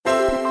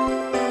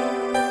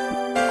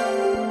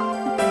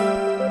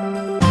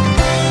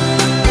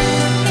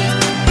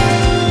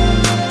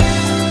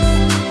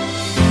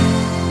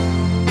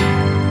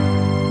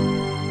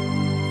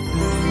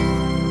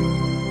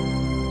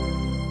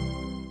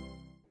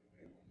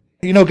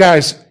You know,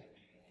 guys,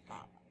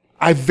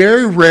 I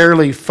very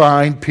rarely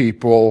find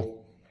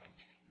people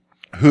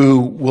who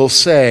will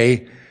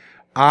say,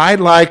 I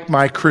like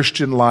my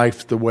Christian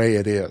life the way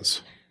it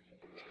is.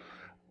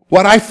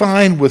 What I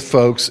find with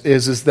folks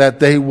is that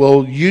they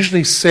will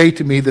usually say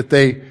to me that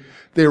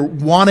they're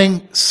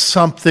wanting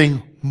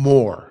something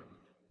more.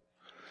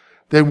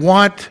 They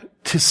want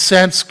to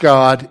sense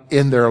God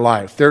in their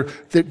life. They're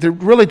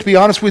really, to be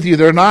honest with you,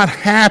 they're not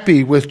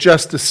happy with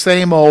just the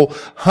same old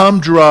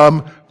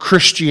humdrum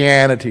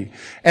Christianity.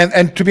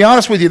 And to be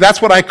honest with you,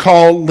 that's what I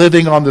call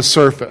living on the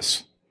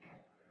surface.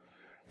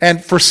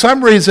 And for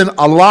some reason,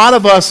 a lot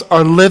of us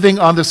are living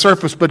on the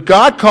surface, but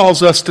God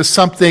calls us to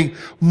something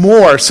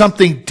more,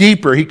 something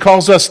deeper. He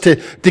calls us to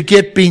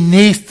get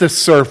beneath the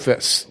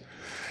surface.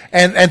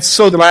 And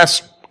so the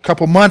last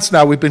couple months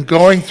now, we've been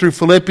going through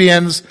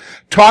Philippians,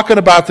 talking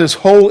about this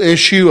whole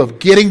issue of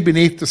getting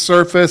beneath the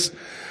surface.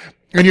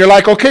 And you're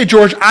like, okay,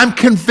 George, I'm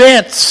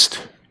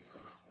convinced.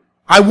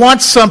 I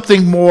want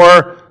something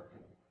more.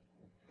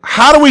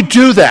 How do we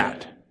do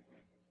that?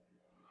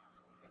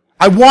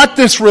 I want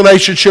this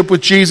relationship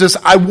with Jesus.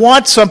 I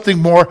want something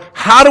more.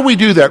 How do we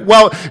do that?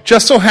 Well, it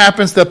just so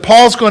happens that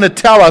Paul's going to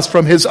tell us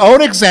from his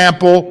own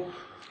example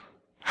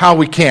how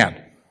we can.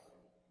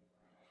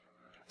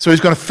 So he's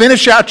going to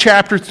finish out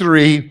chapter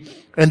 3,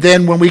 and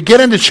then when we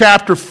get into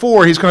chapter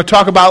 4, he's going to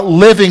talk about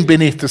living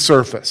beneath the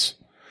surface.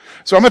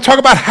 So I'm going to talk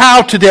about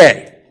how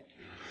today.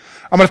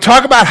 I'm going to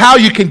talk about how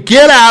you can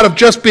get out of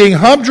just being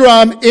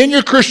humdrum in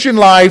your Christian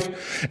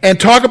life and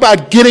talk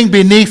about getting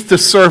beneath the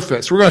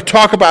surface. We're going to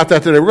talk about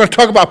that today. We're going to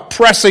talk about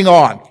pressing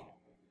on. Well,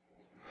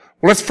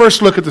 let's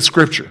first look at the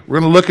scripture. We're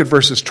going to look at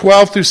verses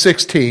 12 through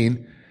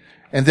 16,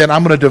 and then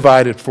I'm going to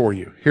divide it for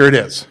you. Here it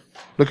is.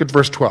 Look at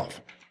verse 12.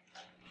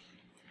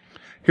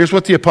 Here's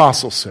what the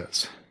apostle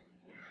says.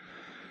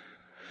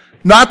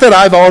 Not that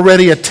I've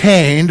already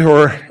attained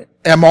or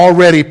am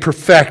already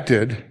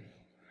perfected,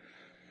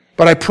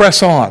 but I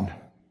press on,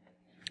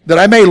 that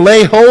I may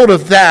lay hold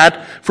of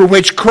that for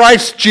which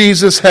Christ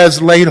Jesus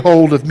has laid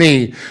hold of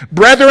me.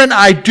 Brethren,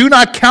 I do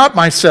not count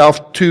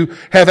myself to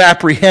have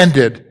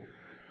apprehended,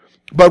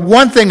 but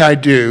one thing I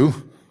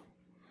do,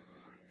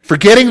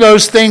 forgetting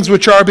those things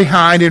which are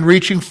behind and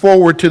reaching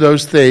forward to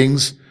those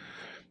things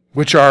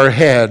which are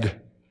ahead,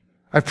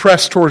 I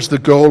press towards the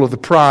goal of the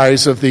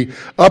prize of the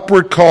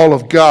upward call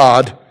of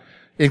God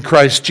in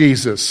Christ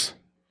Jesus.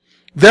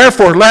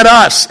 Therefore, let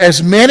us,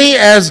 as many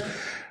as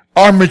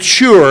are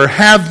mature,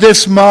 have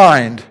this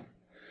mind.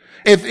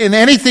 If in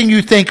anything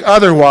you think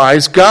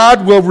otherwise,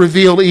 God will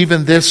reveal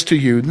even this to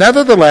you.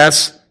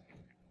 Nevertheless,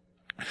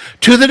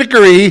 to the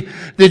degree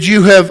that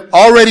you have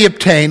already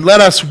obtained,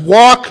 let us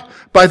walk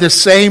by the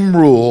same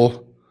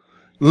rule.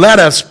 Let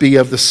us be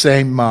of the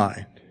same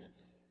mind.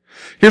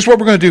 Here's what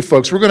we're going to do,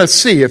 folks. We're going to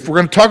see, if we're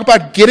going to talk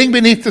about getting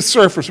beneath the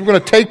surface, we're going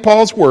to take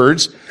Paul's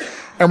words,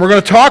 and we're going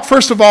to talk,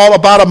 first of all,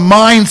 about a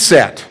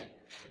mindset.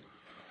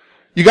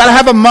 You got to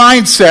have a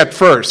mindset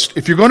first.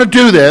 If you're going to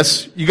do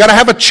this, you got to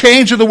have a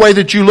change of the way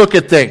that you look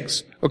at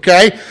things.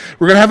 Okay?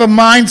 We're going to have a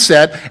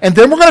mindset, and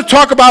then we're going to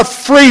talk about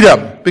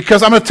freedom,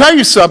 because I'm going to tell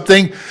you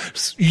something.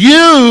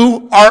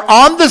 You are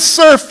on the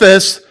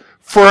surface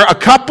for a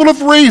couple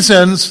of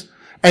reasons,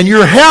 and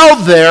you're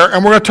held there,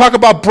 and we're going to talk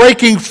about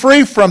breaking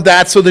free from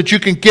that so that you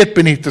can get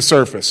beneath the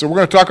surface. So we're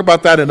going to talk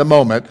about that in a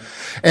moment.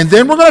 And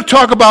then we're going to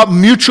talk about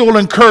mutual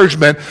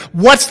encouragement.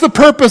 What's the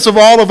purpose of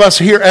all of us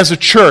here as a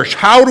church?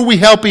 How do we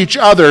help each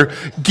other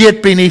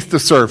get beneath the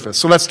surface?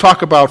 So let's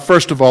talk about,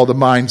 first of all, the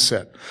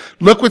mindset.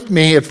 Look with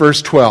me at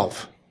verse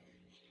 12.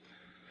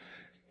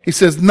 He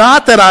says,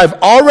 not that I've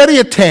already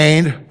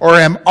attained or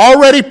am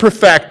already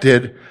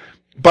perfected,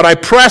 but I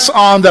press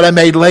on that I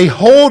may lay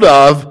hold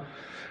of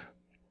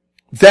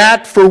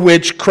that for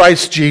which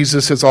Christ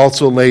Jesus has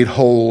also laid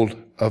hold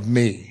of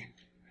me.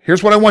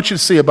 Here's what I want you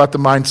to see about the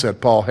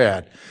mindset Paul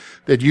had,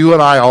 that you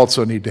and I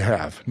also need to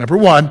have. Number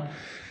one,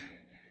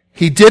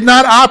 he did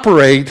not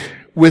operate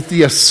with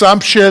the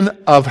assumption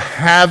of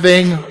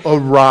having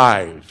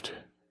arrived.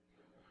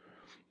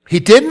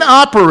 He didn't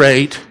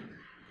operate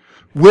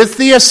with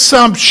the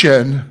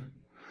assumption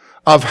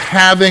of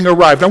having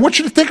arrived. I want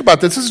you to think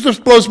about this. This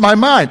just blows my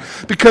mind,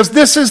 because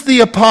this is the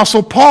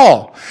Apostle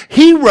Paul.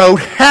 He wrote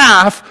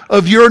half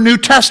of your New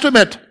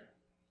Testament.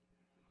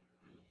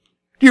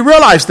 Do you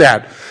realize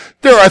that?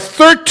 There are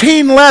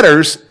 13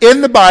 letters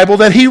in the Bible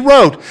that he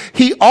wrote.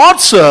 He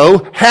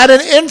also had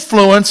an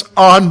influence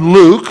on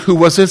Luke, who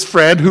was his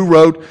friend, who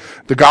wrote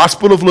the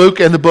Gospel of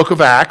Luke and the book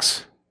of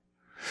Acts.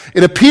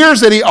 It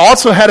appears that he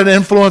also had an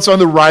influence on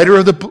the writer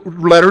of the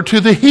letter to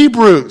the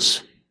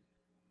Hebrews.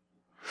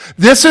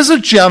 This is a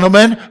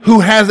gentleman who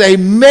has a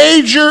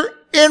major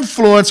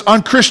influence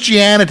on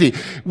Christianity.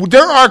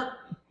 There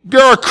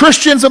are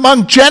Christians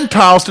among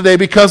Gentiles today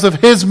because of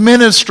his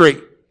ministry.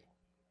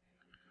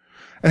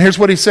 And here's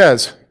what he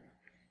says.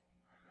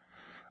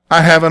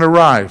 I haven't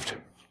arrived.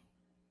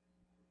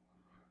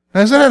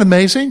 Now, isn't that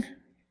amazing?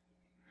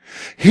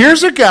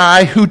 Here's a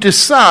guy who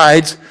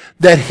decides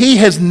that he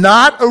has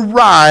not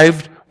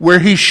arrived where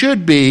he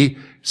should be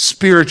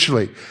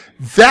spiritually.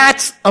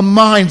 That's a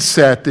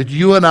mindset that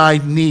you and I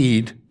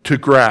need to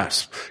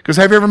grasp. Because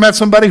have you ever met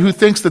somebody who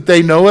thinks that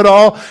they know it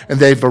all and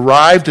they've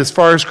arrived as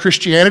far as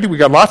Christianity? We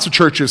got lots of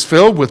churches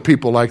filled with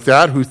people like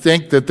that who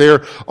think that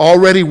they're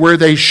already where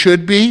they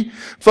should be.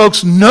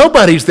 Folks,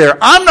 nobody's there.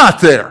 I'm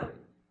not there.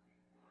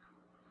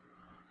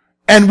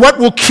 And what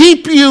will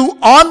keep you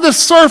on the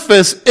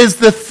surface is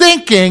the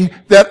thinking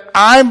that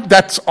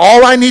that's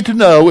all I need to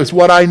know is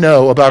what I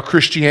know about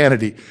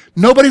Christianity.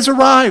 Nobody's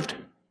arrived.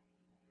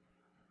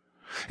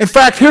 In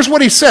fact, here's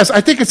what he says.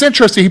 I think it's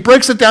interesting. He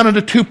breaks it down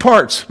into two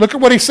parts. Look at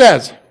what he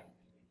says.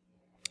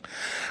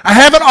 I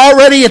haven't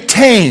already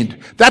attained.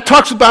 That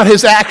talks about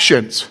his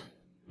actions.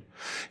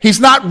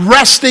 He's not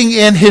resting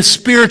in his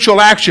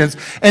spiritual actions.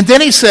 And then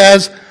he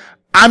says,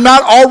 I'm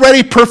not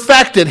already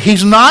perfected.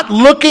 He's not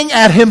looking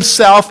at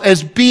himself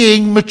as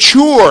being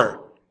mature.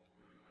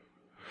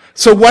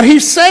 So what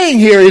he's saying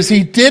here is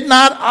he did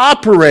not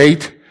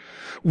operate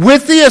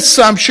with the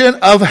assumption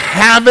of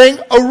having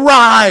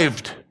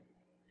arrived.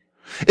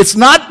 It's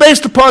not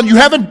based upon you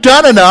haven't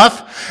done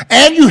enough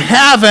and you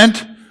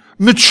haven't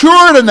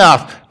matured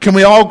enough. Can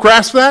we all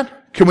grasp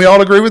that? Can we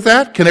all agree with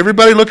that? Can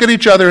everybody look at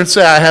each other and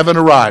say, I haven't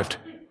arrived?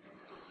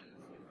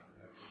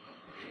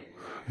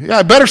 Yeah,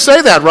 I better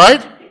say that,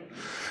 right?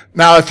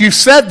 Now, if you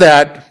said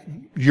that,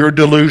 you're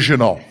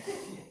delusional.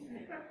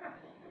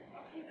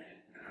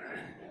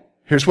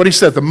 Here's what he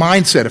said, the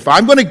mindset. If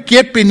I'm going to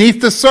get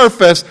beneath the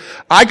surface,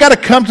 I got to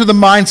come to the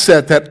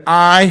mindset that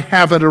I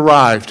haven't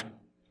arrived.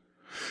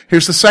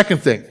 Here's the second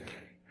thing.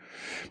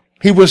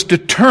 He was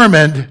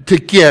determined to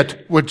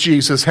get what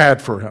Jesus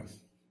had for him.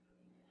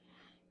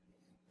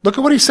 Look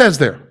at what he says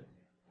there.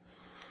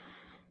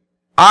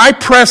 I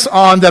press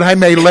on that I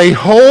may lay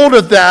hold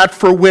of that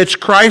for which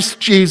Christ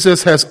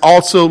Jesus has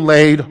also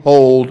laid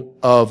hold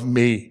of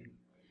me.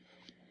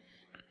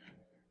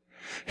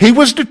 He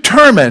was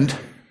determined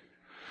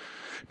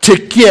to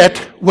get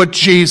what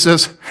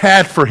Jesus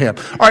had for him.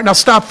 All right, now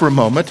stop for a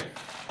moment.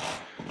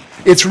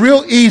 It's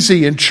real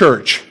easy in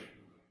church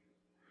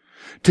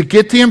to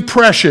get the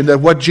impression that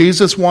what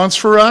Jesus wants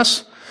for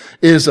us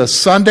is a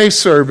Sunday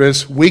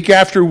service week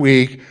after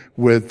week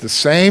with the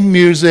same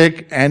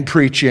music and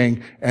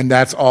preaching, and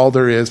that's all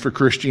there is for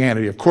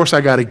Christianity. Of course,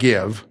 I got to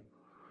give,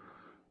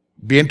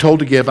 being told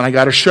to give, and I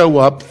got to show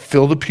up,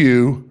 fill the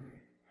pew,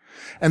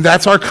 and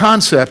that's our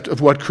concept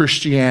of what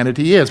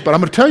Christianity is. But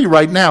I'm going to tell you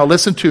right now,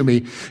 listen to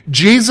me,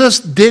 Jesus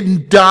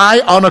didn't die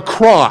on a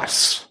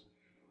cross.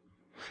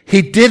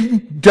 He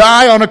didn't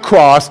die on a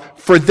cross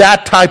for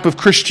that type of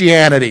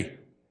Christianity.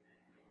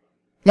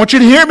 I want you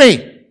to hear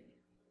me.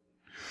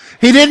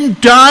 He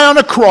didn't die on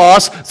a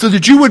cross so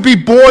that you would be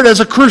bored as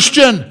a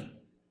Christian.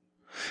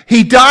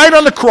 He died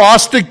on the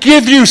cross to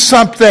give you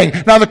something.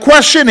 Now the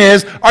question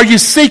is, are you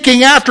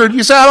seeking after it?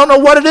 You say, I don't know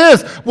what it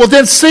is. Well,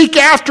 then seek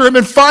after him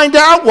and find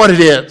out what it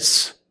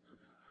is.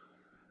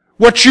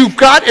 What you've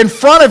got in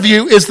front of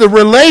you is the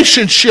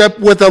relationship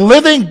with a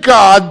living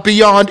God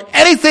beyond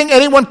anything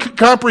anyone can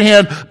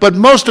comprehend, but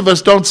most of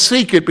us don't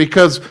seek it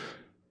because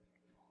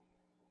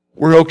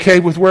we're okay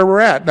with where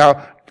we're at.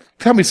 Now,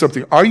 tell me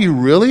something. Are you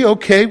really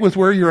okay with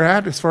where you're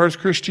at as far as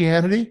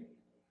Christianity?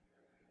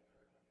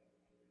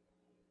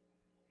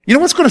 You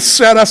know what's going to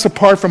set us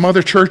apart from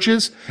other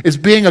churches? Is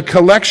being a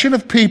collection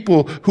of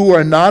people who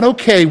are not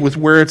okay with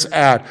where it's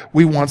at.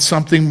 We want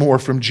something more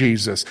from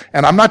Jesus.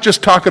 And I'm not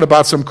just talking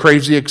about some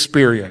crazy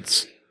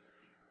experience.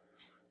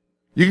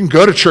 You can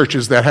go to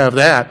churches that have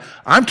that.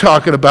 I'm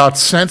talking about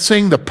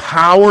sensing the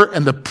power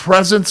and the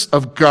presence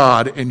of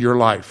God in your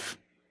life.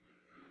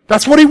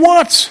 That's what he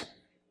wants.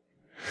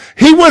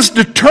 He was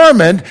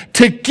determined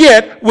to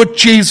get what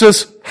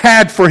Jesus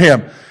had for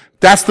him.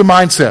 That's the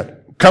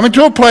mindset. Coming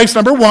to a place,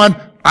 number one,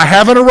 I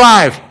haven't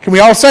arrived. Can we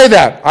all say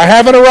that? I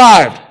haven't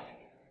arrived.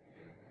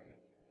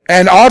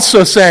 And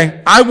also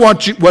saying, I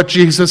want what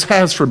Jesus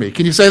has for me.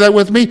 Can you say that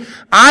with me?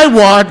 I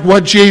want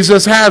what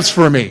Jesus has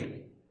for me.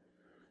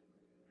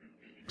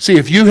 See,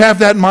 if you have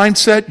that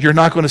mindset, you're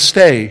not going to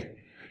stay.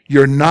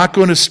 You're not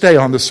going to stay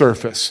on the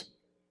surface.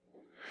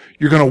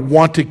 You're going to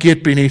want to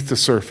get beneath the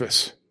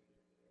surface.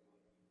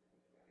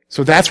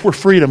 So that's where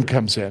freedom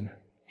comes in.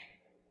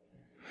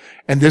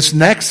 And this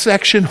next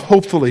section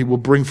hopefully will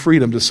bring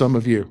freedom to some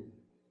of you.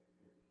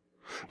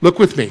 Look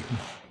with me.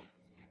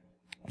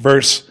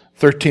 Verse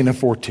 13 and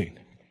 14.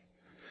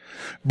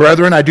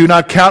 Brethren, I do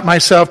not count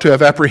myself to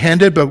have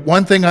apprehended, but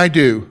one thing I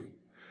do,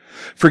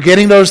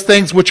 forgetting those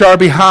things which are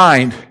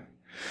behind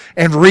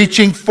and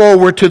reaching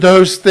forward to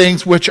those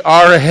things which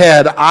are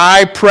ahead,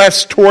 I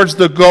press towards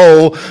the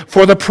goal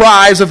for the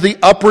prize of the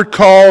upward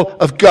call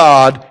of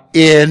God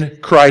in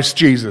Christ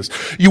Jesus.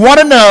 You want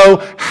to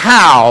know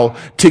how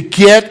to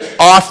get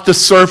off the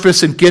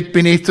surface and get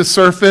beneath the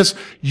surface?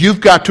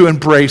 You've got to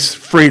embrace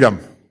freedom.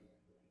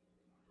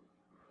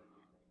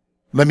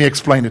 Let me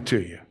explain it to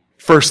you.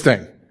 First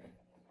thing,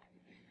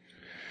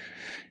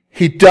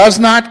 he does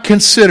not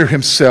consider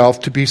himself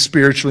to be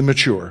spiritually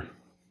mature.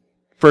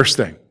 First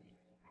thing.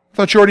 I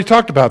thought you already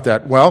talked about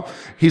that. Well,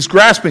 he's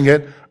grasping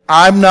it.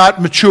 I'm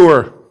not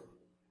mature.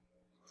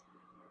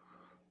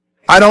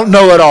 I don't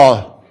know it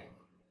all.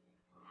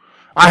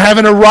 I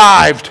haven't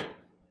arrived.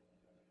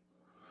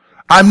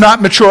 I'm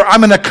not mature.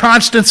 I'm in a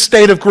constant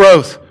state of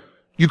growth.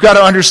 You've got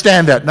to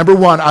understand that. Number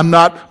one, I'm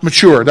not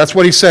mature. That's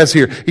what he says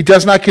here. He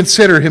does not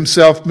consider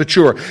himself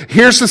mature.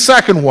 Here's the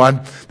second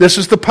one. This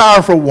is the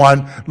powerful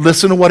one.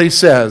 Listen to what he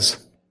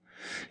says.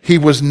 He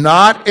was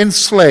not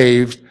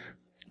enslaved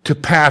to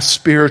past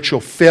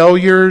spiritual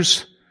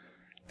failures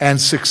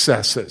and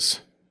successes.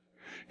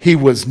 He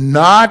was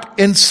not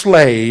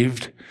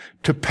enslaved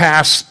to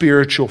past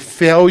spiritual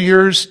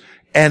failures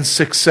and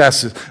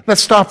successes.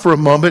 Let's stop for a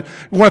moment.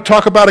 You want to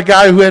talk about a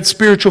guy who had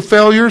spiritual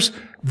failures?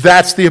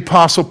 That's the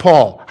Apostle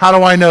Paul. How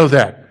do I know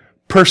that?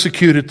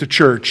 Persecuted the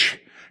church.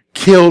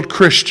 Killed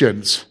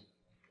Christians.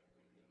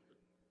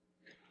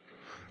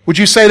 Would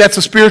you say that's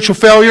a spiritual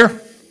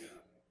failure?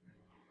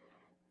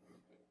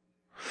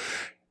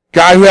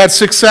 Guy who had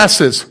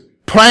successes.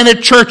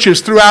 Planted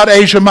churches throughout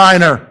Asia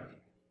Minor.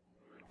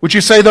 Would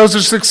you say those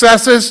are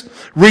successes?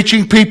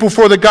 Reaching people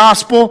for the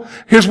gospel?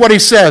 Here's what he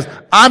says.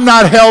 I'm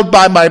not held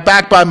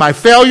back by my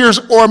failures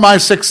or my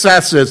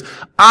successes.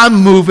 I'm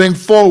moving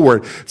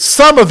forward.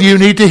 Some of you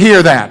need to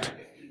hear that.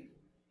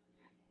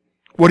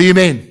 What do you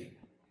mean?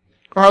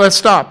 All right, let's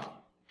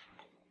stop.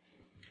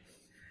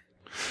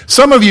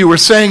 Some of you are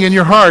saying in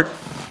your heart,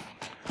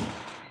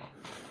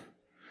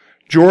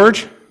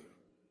 George,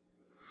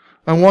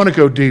 I want to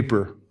go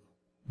deeper,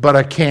 but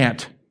I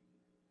can't.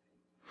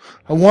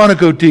 I want to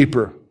go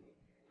deeper.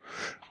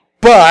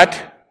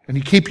 But, and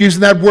you keep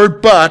using that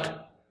word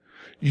but,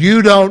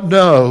 you don't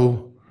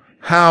know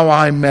how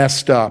I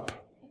messed up.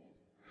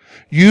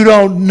 You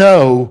don't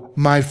know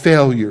my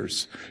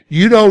failures.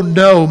 You don't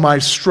know my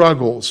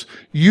struggles.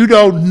 You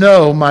don't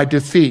know my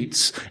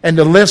defeats. And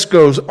the list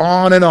goes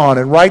on and on.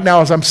 And right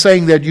now, as I'm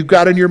saying that, you've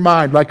got in your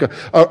mind like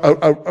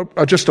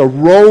just a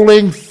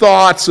rolling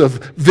thoughts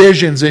of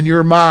visions in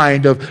your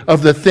mind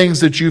of the things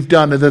that you've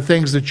done and the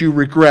things that you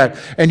regret.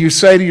 And you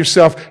say to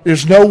yourself,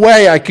 there's no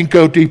way I can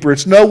go deeper.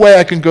 It's no way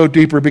I can go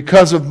deeper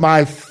because of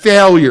my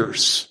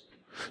failures.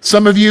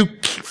 Some of you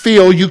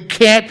feel you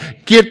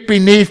can't get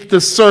beneath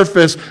the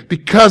surface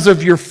because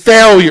of your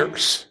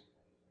failures.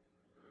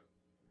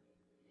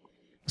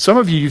 Some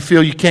of you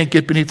feel you can't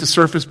get beneath the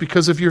surface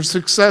because of your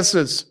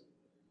successes.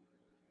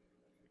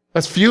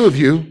 That's few of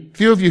you.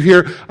 Few of you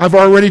here, I've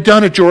already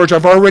done it, George.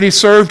 I've already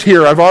served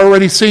here. I've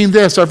already seen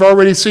this. I've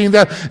already seen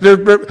that.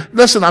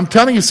 Listen, I'm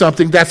telling you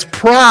something. That's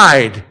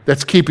pride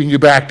that's keeping you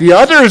back. The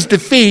other is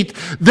defeat.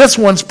 This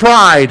one's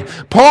pride.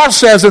 Paul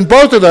says in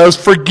both of those,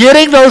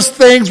 forgetting those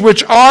things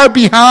which are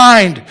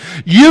behind.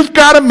 You've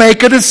got to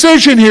make a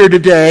decision here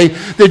today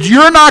that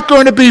you're not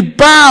going to be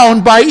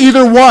bound by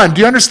either one.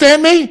 Do you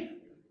understand me?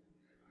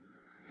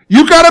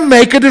 You've got to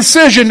make a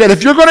decision that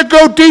if you're going to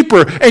go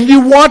deeper and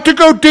you want to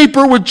go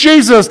deeper with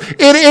Jesus,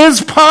 it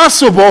is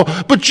possible,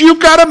 but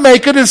you've got to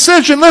make a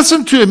decision,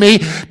 listen to me,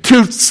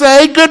 to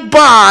say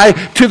goodbye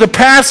to the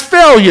past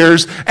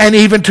failures and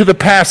even to the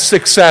past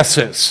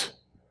successes.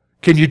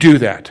 Can you do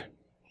that?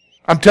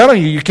 I'm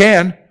telling you, you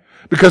can,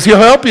 because he'll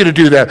help you to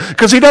do that,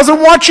 because he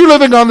doesn't want you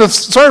living on the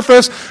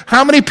surface.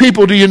 How many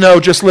people do you know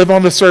just live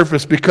on the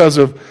surface because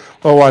of,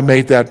 oh, I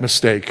made that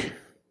mistake?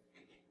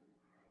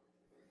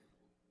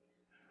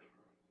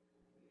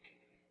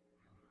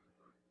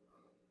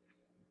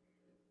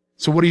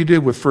 So what do you do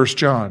with 1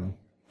 John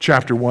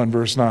chapter 1,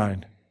 verse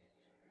 9?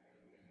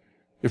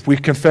 If we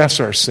confess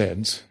our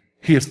sins,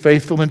 he is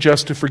faithful and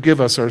just to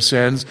forgive us our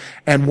sins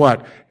and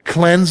what?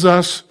 Cleanse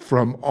us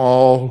from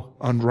all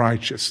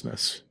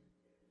unrighteousness.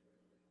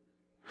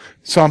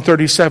 Psalm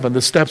 37,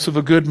 the steps of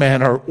a good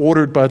man are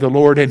ordered by the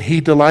Lord, and he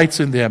delights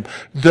in them.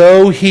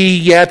 Though he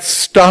yet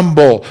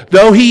stumble,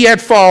 though he yet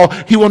fall,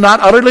 he will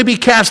not utterly be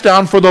cast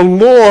down, for the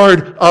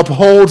Lord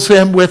upholds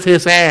him with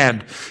his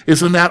hand.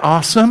 Isn't that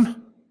awesome?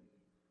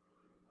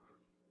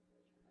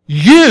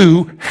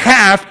 You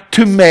have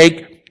to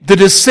make the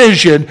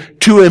decision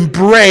to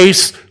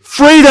embrace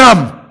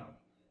freedom.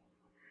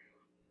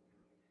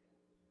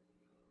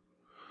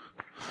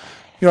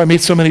 You know, I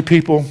meet so many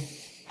people,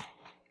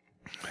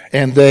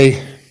 and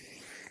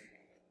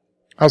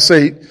I'll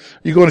say,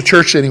 you going to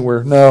church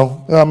anywhere?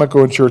 No, I'm not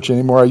going to church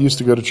anymore. I used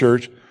to go to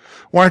church.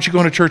 Why aren't you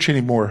going to church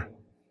anymore?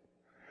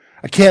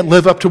 I can't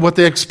live up to what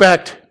they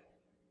expect.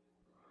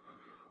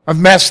 I've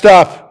messed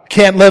up.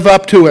 Can't live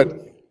up to it.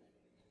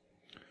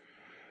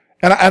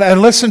 And I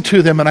listen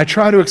to them and I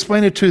try to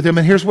explain it to them,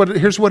 and here's what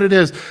it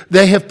is.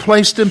 They have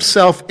placed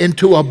themselves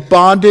into a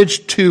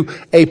bondage to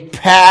a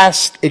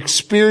past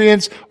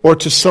experience or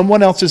to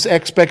someone else's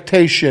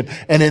expectation.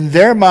 And in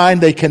their mind,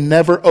 they can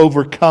never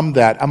overcome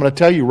that. I'm going to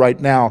tell you right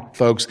now,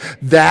 folks,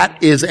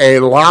 that is a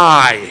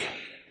lie.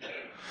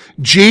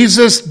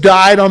 Jesus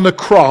died on the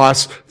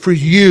cross for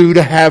you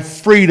to have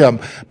freedom,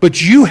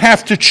 but you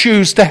have to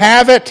choose to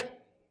have it.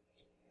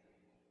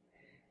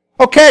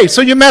 Okay,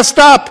 so you messed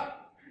up.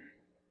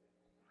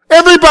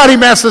 Everybody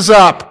messes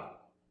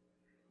up.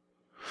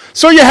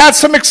 So you had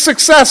some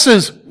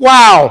successes.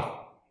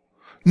 Wow.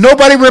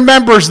 Nobody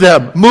remembers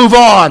them. Move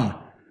on.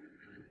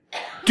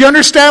 Do you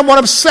understand what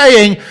I'm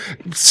saying?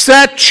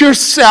 Set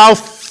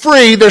yourself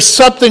free. There's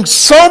something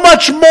so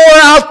much more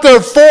out there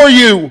for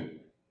you.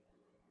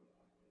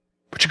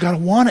 you got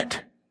to want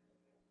it.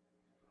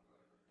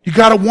 You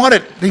got to want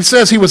it. He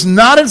says he was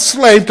not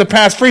enslaved to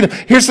past freedom.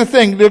 Here's the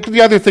thing. Look at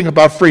the other thing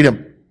about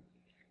freedom.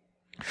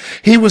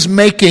 He was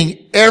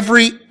making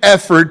every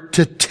effort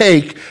to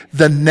take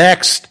the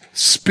next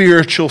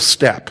spiritual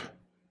step.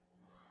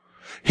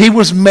 He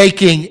was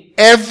making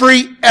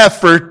every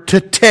effort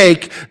to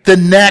take the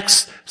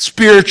next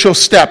spiritual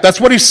step. That's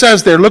what he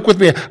says there. Look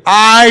with me.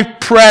 I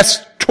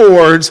press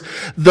towards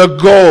the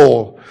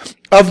goal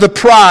of the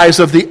prize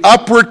of the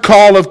upward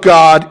call of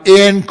God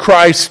in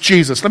Christ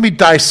Jesus. Let me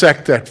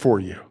dissect that for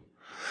you.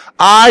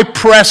 I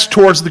press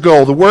towards the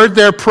goal. The word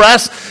there,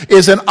 press,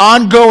 is an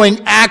ongoing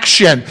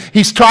action.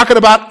 He's talking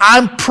about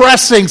I'm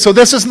pressing. So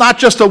this is not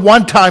just a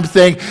one-time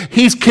thing.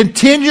 He's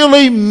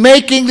continually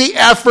making the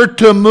effort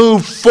to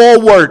move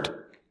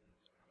forward.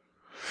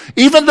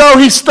 Even though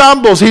he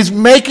stumbles, he's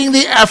making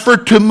the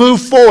effort to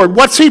move forward.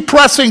 What's he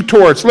pressing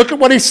towards? Look at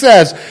what he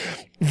says.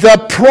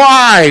 The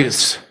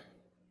prize.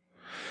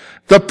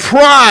 The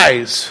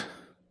prize.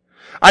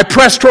 I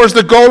press towards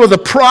the goal of the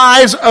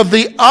prize of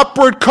the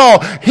upward call.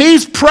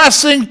 He's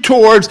pressing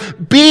towards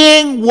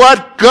being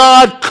what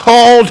God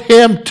called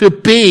him to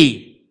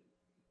be.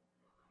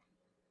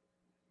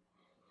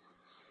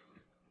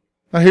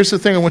 Now here's the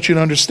thing I want you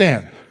to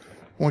understand.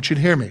 I want you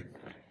to hear me.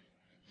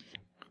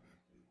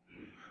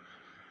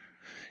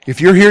 If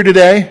you're here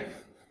today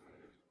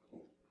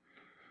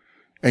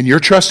and you're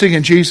trusting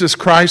in Jesus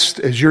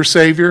Christ as your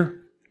Savior,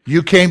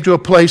 you came to a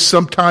place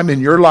sometime in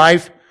your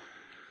life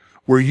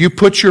where you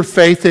put your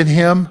faith in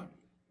Him,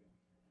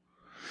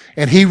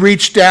 and He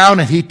reached down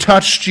and He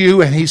touched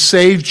you and He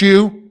saved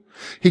you.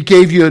 He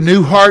gave you a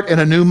new heart and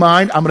a new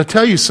mind. I'm going to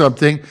tell you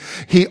something.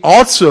 He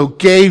also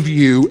gave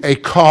you a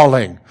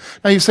calling.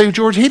 Now you say,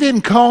 George, He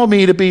didn't call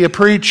me to be a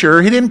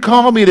preacher. He didn't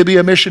call me to be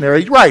a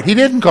missionary. Right, He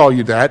didn't call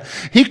you that.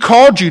 He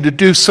called you to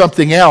do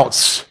something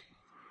else.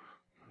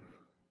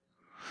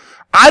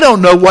 I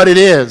don't know what it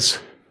is.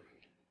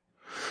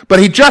 But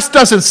He just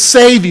doesn't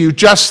save you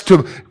just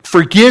to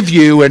forgive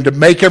you and to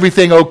make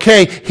everything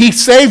okay. He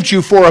saved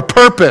you for a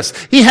purpose.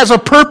 He has a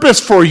purpose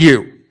for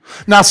you.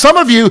 Now, some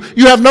of you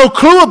have no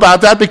clue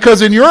about that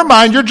because in your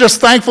mind, you're just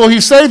thankful He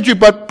saved you,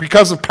 but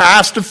because of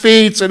past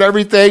defeats and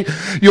everything,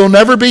 you'll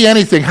never be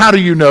anything. How do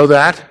you know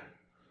that?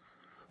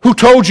 Who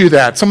told you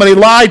that? Somebody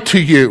lied to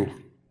you.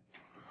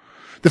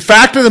 The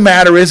fact of the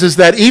matter is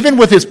that even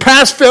with his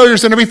past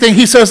failures and everything,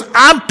 he says,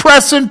 I'm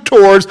pressing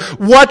towards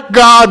what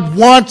God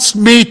wants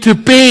me to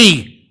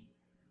be.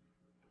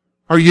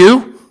 Are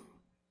you?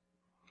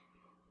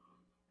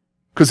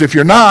 Because if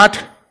you're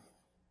not,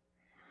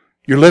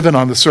 you're living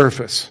on the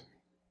surface.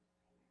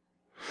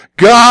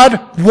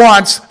 God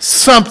wants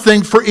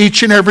something for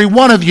each and every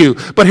one of you.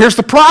 But here's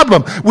the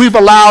problem. We've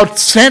allowed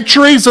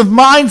centuries of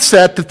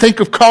mindset to think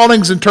of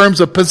callings in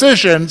terms of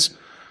positions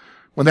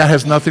when that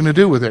has nothing to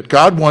do with it.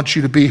 God wants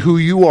you to be who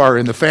you are,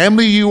 in the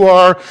family you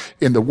are,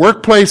 in the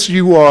workplace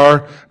you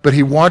are, but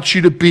He wants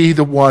you to be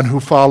the one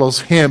who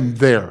follows Him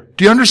there.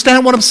 Do you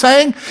understand what I'm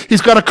saying?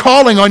 He's got a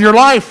calling on your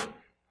life.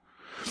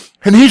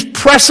 And He's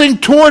pressing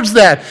towards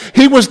that.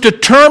 He was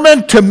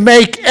determined to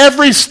make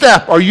every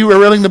step. Are you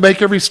willing to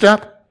make every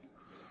step?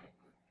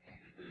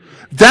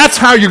 That's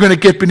how you're going to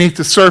get beneath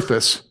the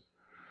surface,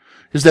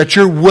 is that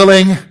you're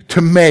willing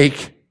to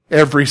make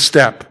every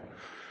step.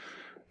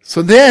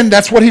 So then,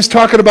 that's what he's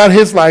talking about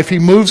his life. He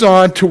moves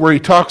on to where he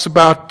talks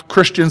about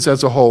Christians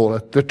as a whole,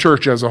 the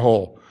church as a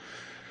whole.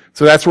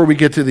 So that's where we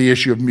get to the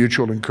issue of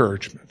mutual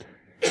encouragement.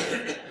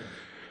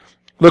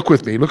 Look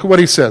with me. Look at what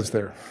he says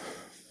there.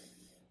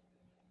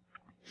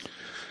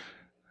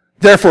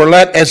 Therefore,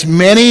 let as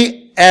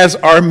many as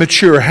are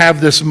mature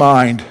have this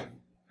mind.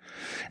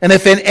 And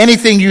if in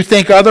anything you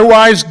think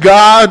otherwise,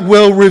 God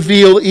will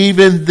reveal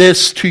even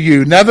this to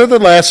you.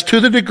 Nevertheless, to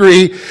the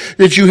degree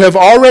that you have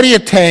already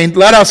attained,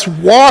 let us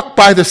walk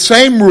by the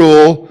same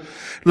rule.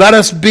 Let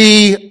us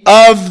be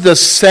of the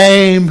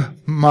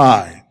same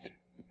mind.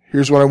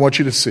 Here's what I want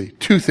you to see.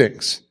 Two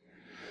things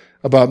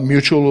about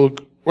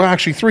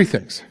three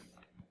things.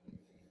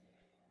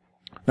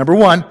 Number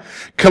one,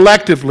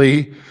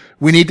 collectively,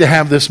 we need to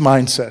have this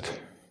mindset.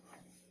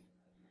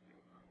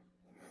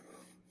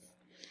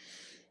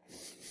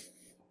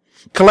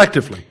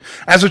 Collectively,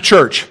 as a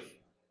church,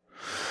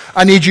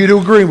 I need you to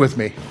agree with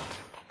me.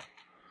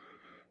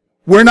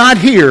 We're not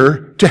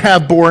here to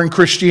have boring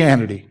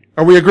Christianity.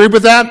 Are we agreed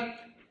with that?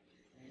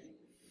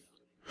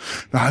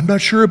 Now, I'm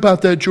not sure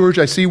about that, George.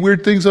 I see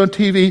weird things on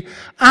TV.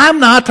 I'm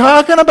not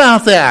talking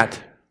about that.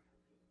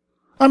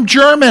 I'm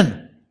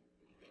German.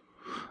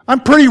 I'm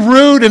pretty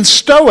rude and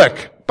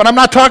stoic, but I'm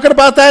not talking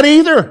about that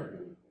either.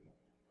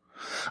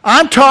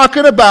 I'm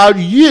talking about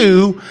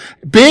you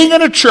being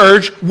in a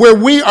church where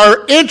we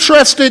are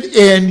interested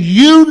in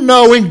you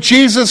knowing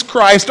Jesus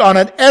Christ on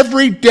an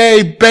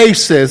everyday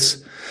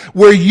basis,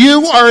 where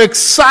you are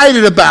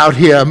excited about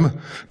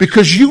Him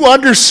because you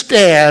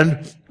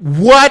understand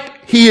what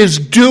He is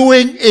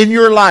doing in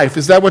your life.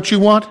 Is that what you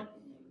want?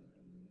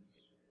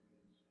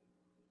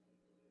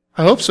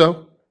 I hope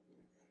so.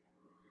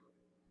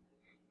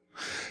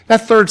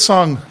 That third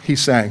song we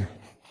sang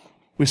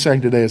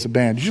today as a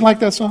band. Did you like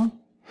that song?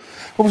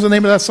 What was the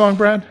name of that song,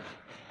 Brad?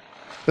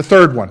 The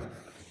third one.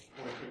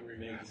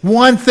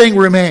 One thing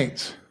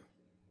remains.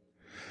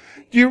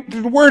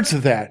 The words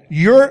of that.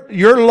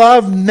 Your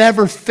love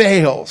never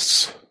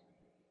fails.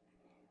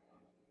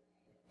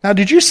 Now,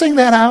 did you sing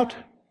that out?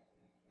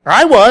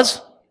 I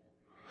was.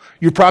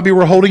 You probably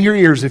were holding your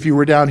ears if you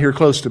were down here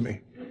close to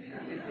me.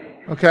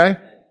 Okay?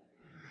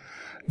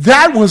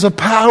 That was a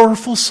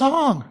powerful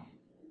song.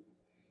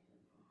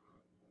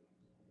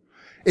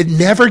 It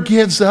never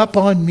gives up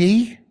on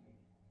me.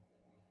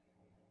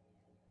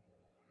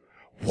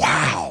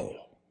 Wow.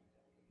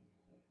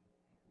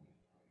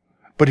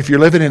 But if you're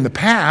living in the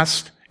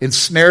past,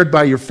 ensnared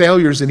by your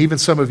failures and even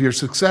some of your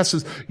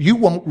successes, you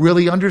won't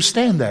really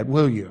understand that,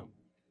 will you?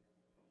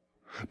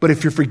 But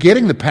if you're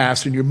forgetting the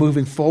past and you're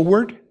moving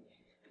forward,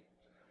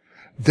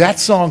 that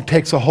song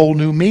takes a whole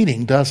new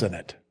meaning, doesn't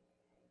it?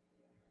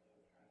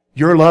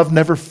 Your love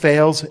never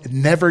fails. It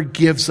never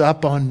gives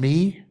up on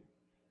me.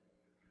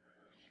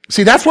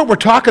 See, that's what we're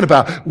talking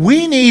about.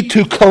 We need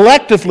to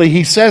collectively,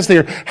 he says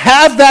there,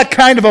 have that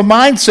kind of a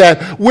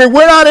mindset where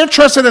we're not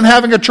interested in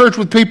having a church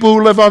with people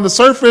who live on the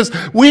surface.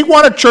 We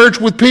want a church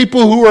with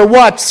people who are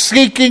what?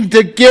 Seeking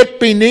to get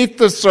beneath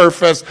the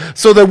surface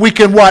so that we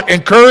can what?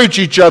 Encourage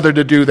each other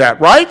to do that,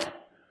 right?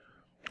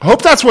 I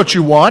hope that's what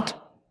you want.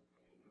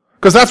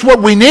 Because that's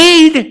what we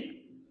need.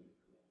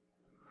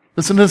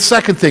 Listen to the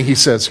second thing he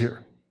says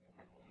here.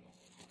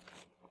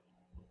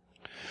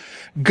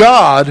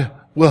 God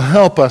will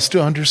help us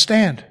to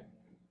understand.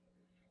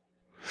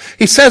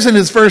 He says in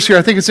his verse here,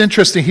 I think it's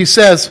interesting, he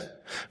says,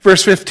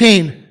 verse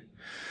 15,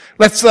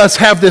 let's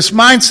have this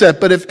mindset,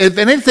 but if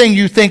anything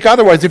you think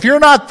otherwise, if you're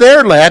not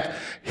there yet,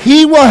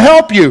 he will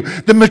help you.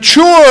 The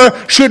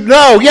mature should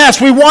know,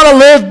 yes, we want to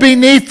live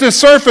beneath the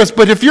surface,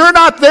 but if you're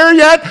not there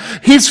yet,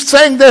 he's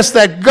saying this,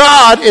 that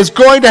God is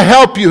going to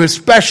help you,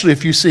 especially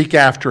if you seek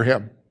after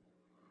him.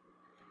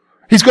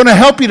 He's going to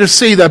help you to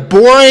see that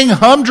boring,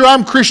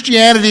 humdrum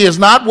Christianity is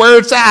not where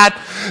it's at.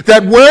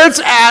 That where it's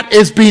at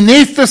is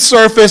beneath the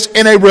surface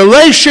in a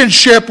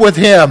relationship with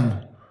him.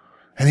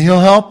 And he'll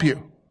help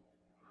you.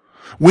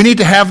 We need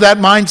to have that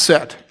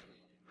mindset.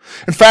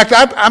 In fact,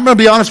 I'm going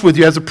to be honest with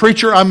you. As a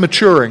preacher, I'm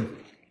maturing.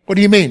 What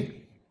do you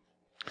mean?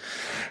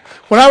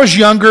 When I was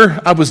younger,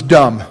 I was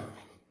dumb.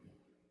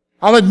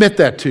 I'll admit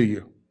that to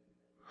you.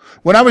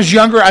 When I was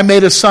younger, I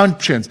made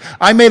assumptions.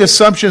 I made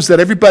assumptions that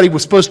everybody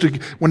was supposed to,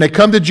 when they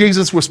come to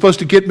Jesus, was supposed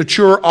to get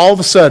mature all of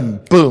a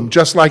sudden. Boom,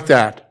 just like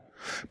that.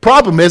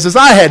 Problem is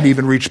I hadn't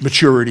even reached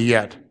maturity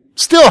yet.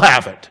 Still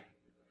haven't.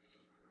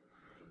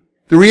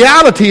 The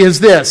reality is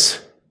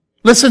this.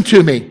 Listen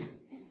to me.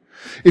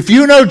 If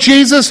you know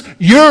Jesus,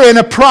 you're in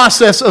a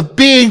process of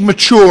being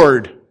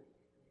matured.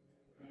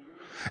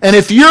 And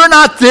if you're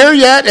not there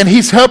yet and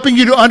he's helping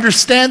you to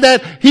understand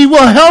that, he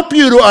will help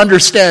you to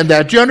understand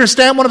that. Do you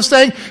understand what I'm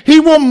saying?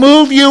 He will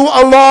move you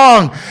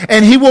along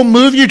and he will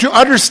move you to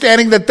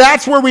understanding that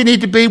that's where we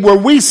need to be, where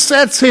we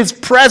sense his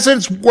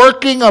presence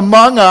working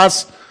among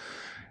us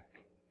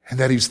and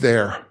that he's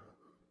there.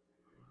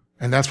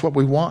 And that's what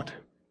we want.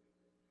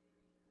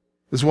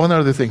 There's one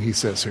other thing he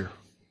says here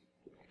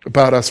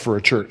about us for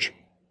a church.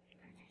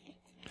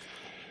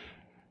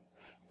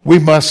 We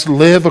must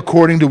live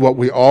according to what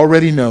we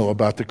already know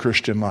about the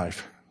Christian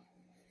life.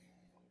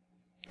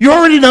 You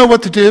already know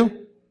what to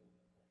do.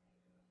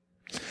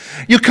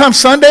 You come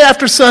Sunday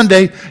after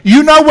Sunday,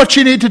 you know what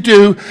you need to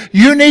do.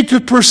 You need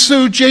to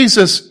pursue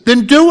Jesus,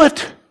 then do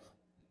it.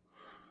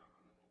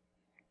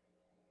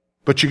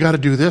 But you got to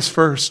do this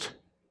first.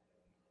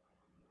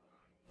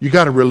 You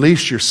got to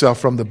release yourself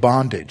from the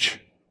bondage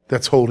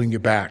that's holding you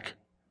back.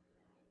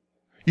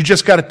 You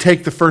just got to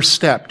take the first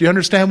step. Do you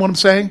understand what I'm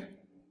saying?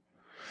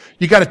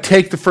 You got to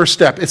take the first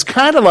step. It's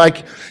kind of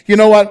like, you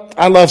know what?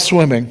 I love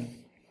swimming.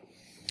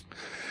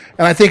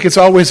 And I think it's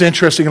always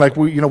interesting, like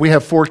we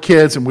have 4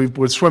 kids and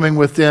we're swimming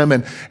with them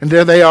and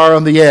there they are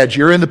on the edge.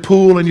 You're in the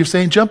pool and you're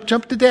saying, jump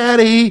to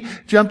daddy,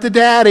 jump to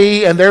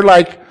daddy. And they're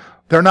like,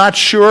 they're not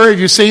sure. Have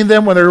you seen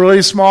them when they're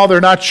really small?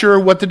 They're not sure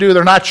what to do.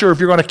 They're not sure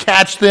if you're going to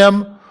catch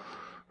them.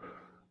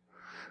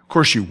 Of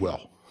course you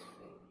will.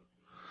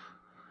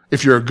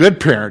 If you're a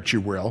good parent,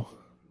 you will.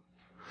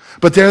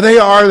 But there they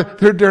are,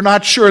 they're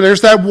not sure.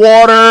 There's that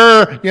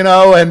water,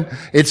 and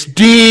it's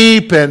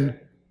deep and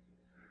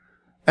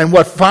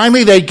what?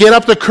 Finally they get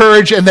up the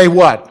courage and they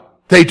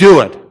what? They do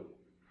it.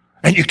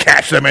 And you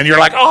catch them and you're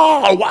like,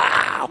 oh,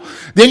 wow.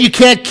 Then you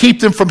can't keep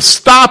them from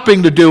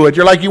stopping to do it.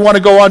 You're like, you want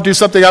to go on and do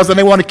something else and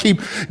they want to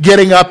keep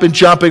getting up and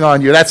jumping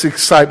on you. That's the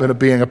excitement of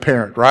being a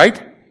parent,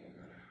 right?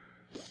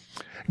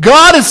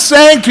 God is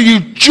saying to you,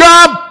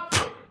 jump.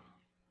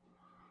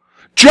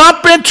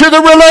 Jump into the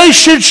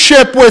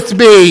relationship with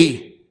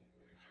me.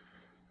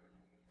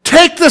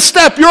 Take the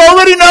step. You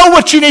already know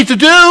what you need to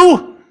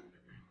do.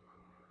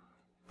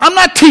 I'm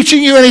not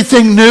teaching you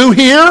anything new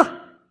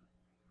here.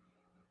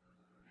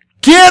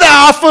 Get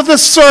off of the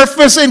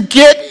surface and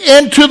get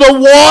into the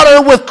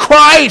water with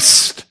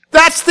Christ.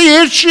 That's the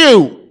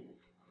issue.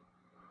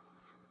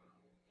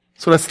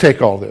 So let's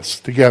take all this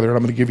together, and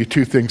I'm going to give you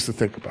 2 things to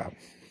think about.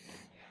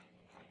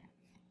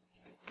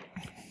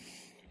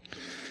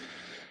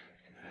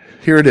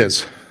 Here it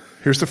is.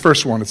 Here's the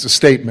first one. It's a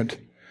statement.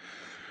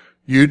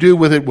 You do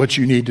with it what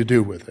you need to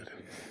do with it.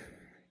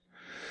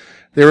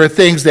 There are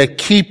things that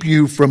keep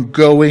you from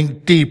going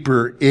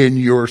deeper in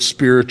your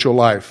spiritual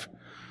life.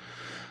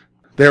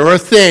 There are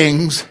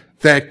things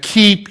that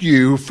keep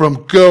you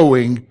from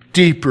going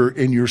deeper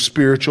in your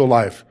spiritual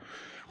life.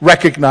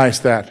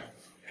 Recognize that.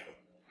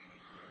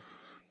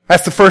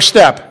 That's the first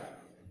step.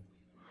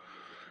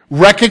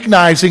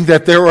 Recognizing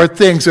that there are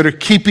things that are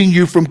keeping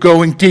you from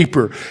going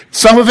deeper.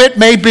 Some of it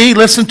may be,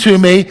 listen to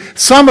me,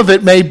 some of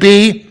it may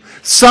be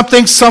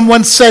something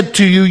someone said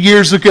to you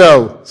years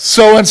ago.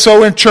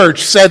 So-and-so in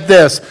church said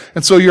this.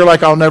 And so you're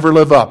like, I'll never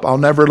live up. I'll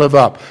never live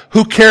up.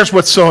 Who cares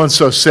what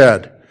so-and-so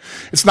said?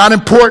 It's not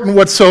important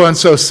what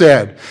so-and-so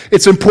said.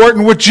 It's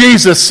important what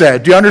Jesus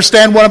said. Do you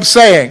understand what I'm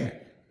saying?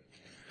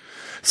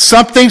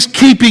 Something's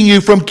keeping you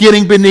from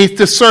getting beneath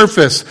the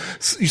surface.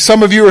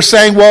 Some of you are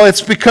saying, well,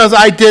 it's because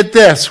I did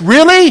this.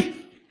 Really?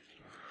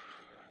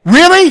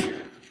 Really?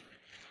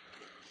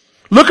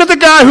 Look at the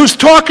guy who's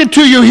talking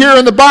to you here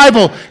in the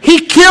Bible.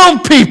 He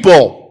killed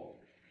people.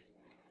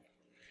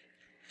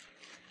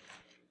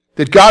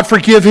 Did God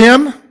forgive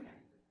him?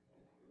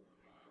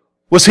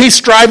 Was he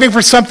striving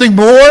for something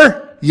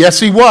more? Yes,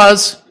 he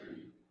was.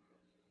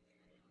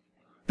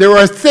 There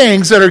are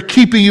things that are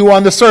keeping you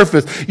on the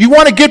surface. You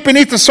want to get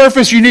beneath the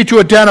surface, you need to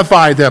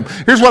identify them.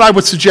 Here's what I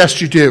would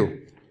suggest you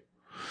do.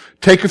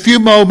 Take a few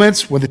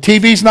moments when the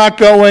TV's not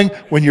going,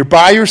 when you're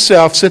by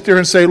yourself, sit there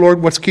and say,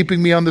 Lord, what's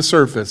keeping me on the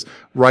surface?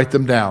 Write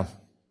them down.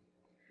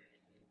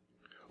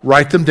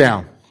 Write them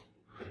down.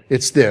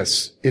 It's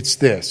this. It's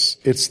this.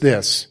 It's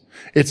this.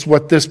 It's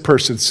what this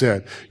person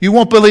said. You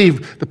won't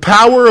believe the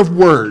power of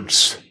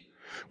words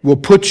will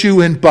put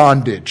you in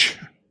bondage.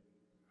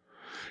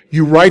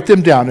 You write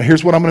them down. Now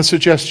here's what I'm going to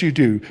suggest you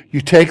do. You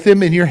take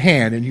them in your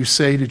hand and you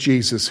say to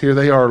Jesus, here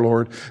they are,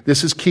 Lord.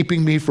 This is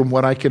keeping me from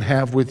what I can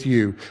have with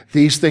you.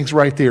 These things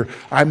right there.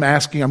 I'm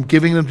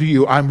giving them to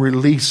you. I'm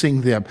releasing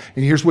them.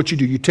 And here's what you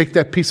do. You take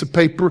that piece of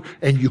paper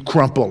and you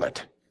crumple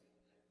it.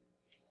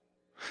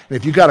 And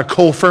if you got a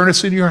coal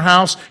furnace in your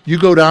house, you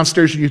go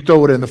downstairs and you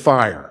throw it in the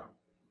fire.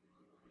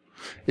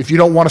 If you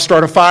don't want to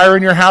start a fire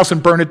in your house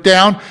and burn it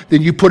down,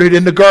 then you put it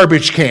in the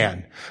garbage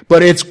can.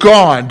 But it's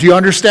gone. Do you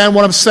understand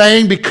what I'm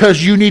saying?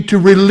 Because you need to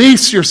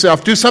release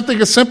yourself. Do something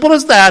as simple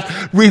as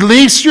that.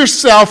 Release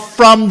yourself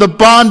from the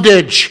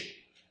bondage.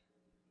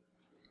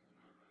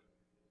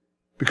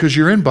 Because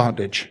you're in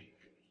bondage.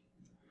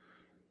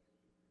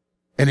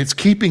 And it's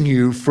keeping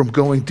you from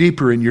going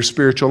deeper in your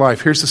spiritual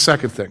life. Here's the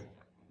second thing.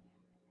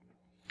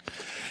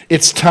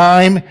 It's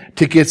time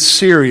to get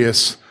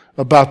serious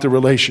about the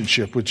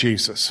relationship with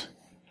Jesus.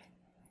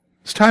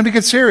 It's time to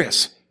get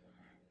serious.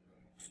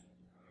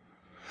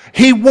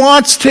 He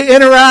wants to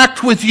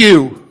interact with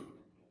you.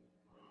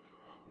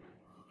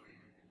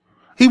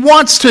 He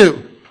wants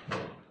to.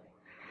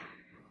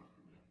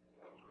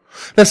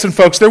 Listen,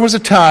 folks, there was a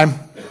time,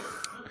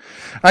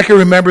 I can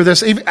remember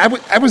this,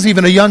 I was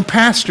even a young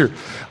pastor.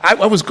 I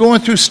was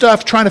going through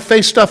stuff, trying to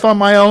face stuff on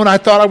my own. I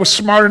thought I was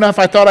smart enough.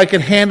 I thought I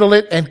could handle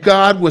it. And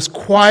God was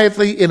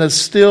quietly, in a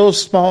still,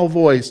 small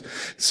voice,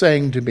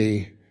 saying to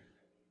me,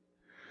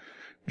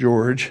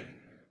 George,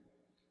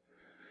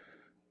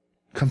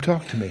 come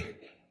talk to me.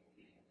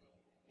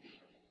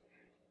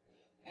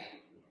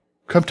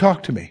 Come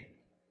talk to me.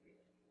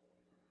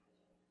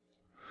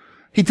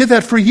 He did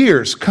that for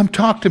years. Come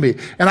talk to me.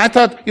 And I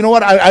thought, you know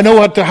what? I know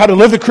how to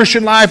live the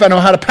Christian life. I know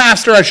how to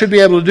pastor. I should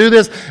be able to do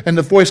this. And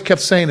the voice kept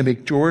saying to me,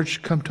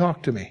 George, come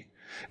talk to me.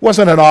 It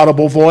wasn't an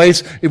audible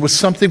voice. It was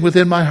something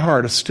within my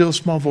heart, a still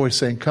small voice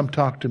saying, come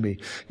talk to me.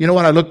 You know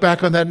what? I look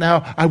back on that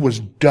now. I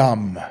was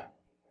dumb.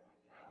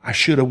 I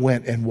should have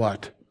went and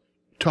what?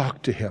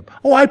 Talked to him.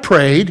 Oh, I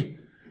prayed.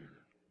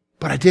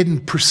 But I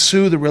didn't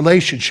pursue the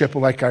relationship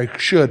like I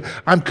should.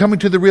 I'm coming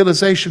to the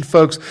realization,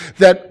 folks,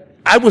 that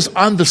I was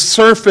on the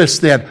surface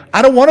then.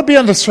 I don't want to be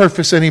on the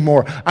surface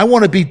anymore. I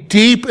want to be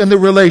deep in the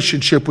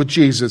relationship with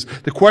Jesus.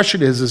 The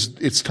question is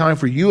it's time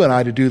for you and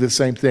I to do the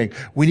same thing.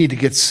 We need to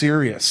get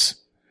serious.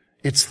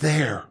 It's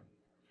there.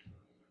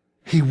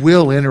 He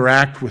will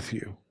interact with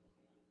you.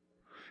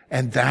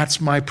 And that's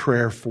my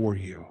prayer for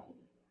you,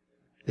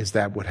 is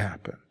that would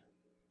happen.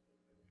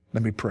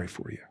 Let me pray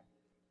for you.